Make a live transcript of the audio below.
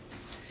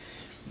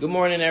Good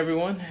morning,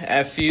 everyone.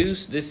 At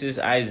Fuse, this is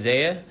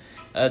Isaiah.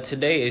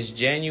 Today is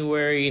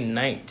January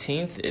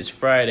 19th. It's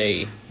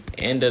Friday,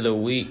 end of the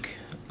week.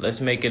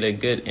 Let's make it a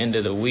good end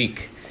of the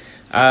week.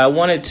 I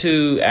wanted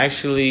to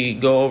actually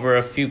go over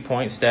a few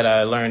points that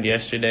I learned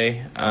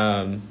yesterday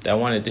that I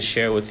wanted to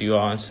share with you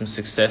all on some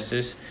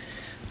successes.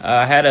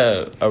 I had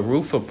a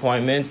roof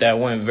appointment that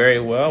went very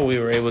well. We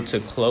were able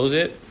to close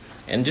it.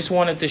 And just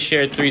wanted to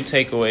share 3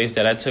 takeaways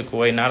that I took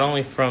away not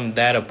only from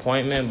that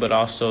appointment, but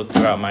also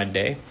throughout my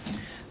day.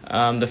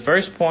 The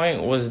first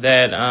point was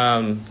that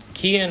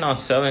keying on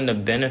selling the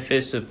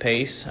benefits of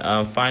PACE,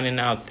 finding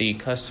out the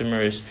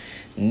customer's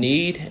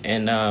need,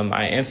 and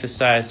I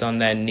emphasized on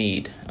that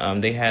need.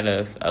 They had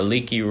a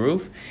leaky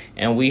roof,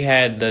 and we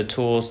had the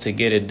tools to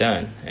get it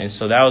done. And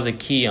so that was a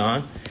key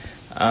on.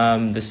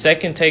 The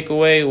second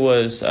takeaway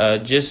was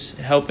just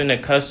helping the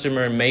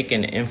customer make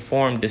an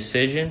informed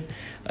decision,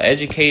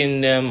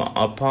 educating them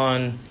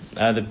upon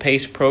the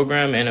PACE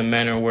program in a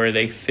manner where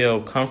they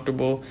feel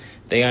comfortable,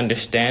 they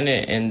understand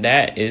it, and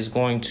that is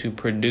going to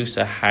produce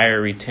a higher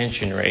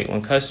retention rate.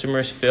 When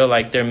customers feel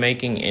like they're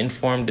making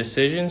informed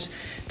decisions,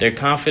 they're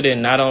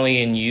confident not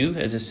only in you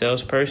as a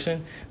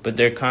salesperson, but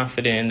they're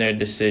confident in their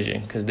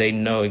decision because they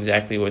know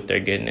exactly what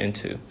they're getting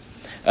into.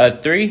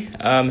 3,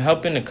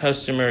 helping the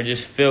customer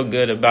just feel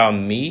good about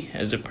me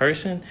as a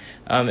person,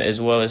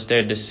 as well as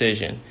their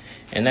decision.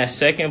 And that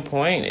second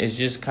point is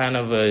just kind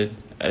of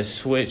a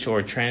switch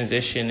or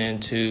transition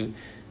into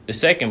the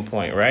second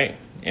point, right?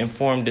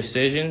 Informed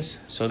decisions,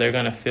 so they're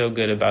going to feel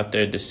good about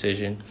their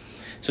decision.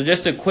 So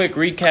just a quick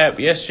recap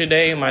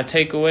yesterday, my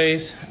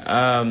takeaways,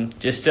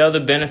 just sell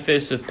the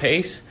benefits of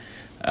PACE,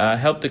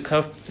 help the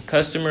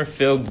customer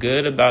feel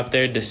good about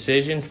their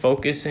decision,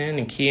 focus in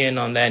and key in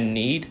on that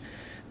need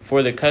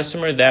for the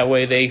customer. That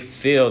way they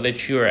feel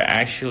that you are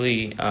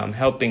actually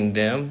helping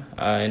them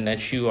and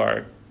that you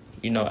are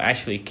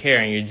actually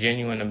caring, you're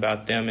genuine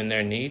about them and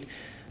their need.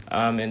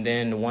 And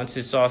then once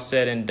it's all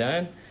said and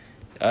done,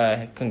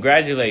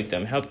 congratulate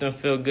them, help them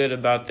feel good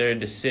about their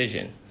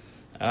decision.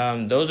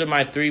 Those are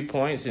my 3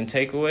 points and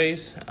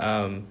takeaways.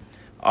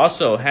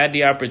 Also had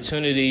the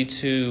opportunity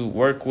to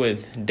work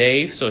with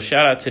Dave, so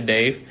shout out to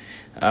Dave.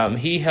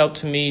 He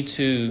helped me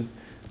to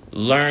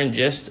learn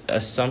just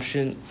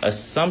assumption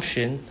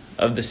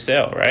of the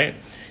sale, right?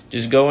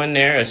 Just go in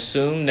there,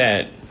 assume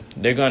that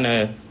they're going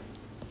to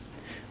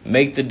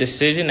make the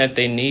decision that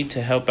they need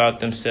to help out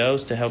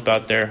themselves, to help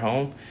out their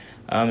home.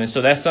 And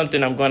so that's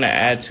something I'm going to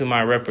add to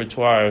my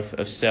repertoire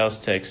of sales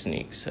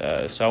techniques.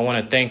 So I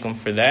want to thank them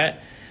for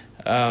that.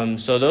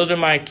 So those are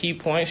my key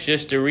points.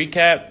 Just to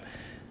recap,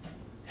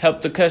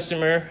 help the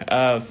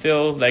customer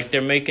feel like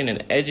they're making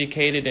an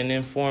educated and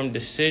informed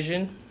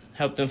decision.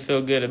 Help them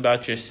feel good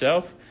about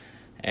yourself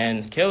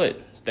and kill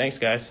it. Thanks,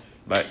 guys.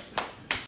 Bye.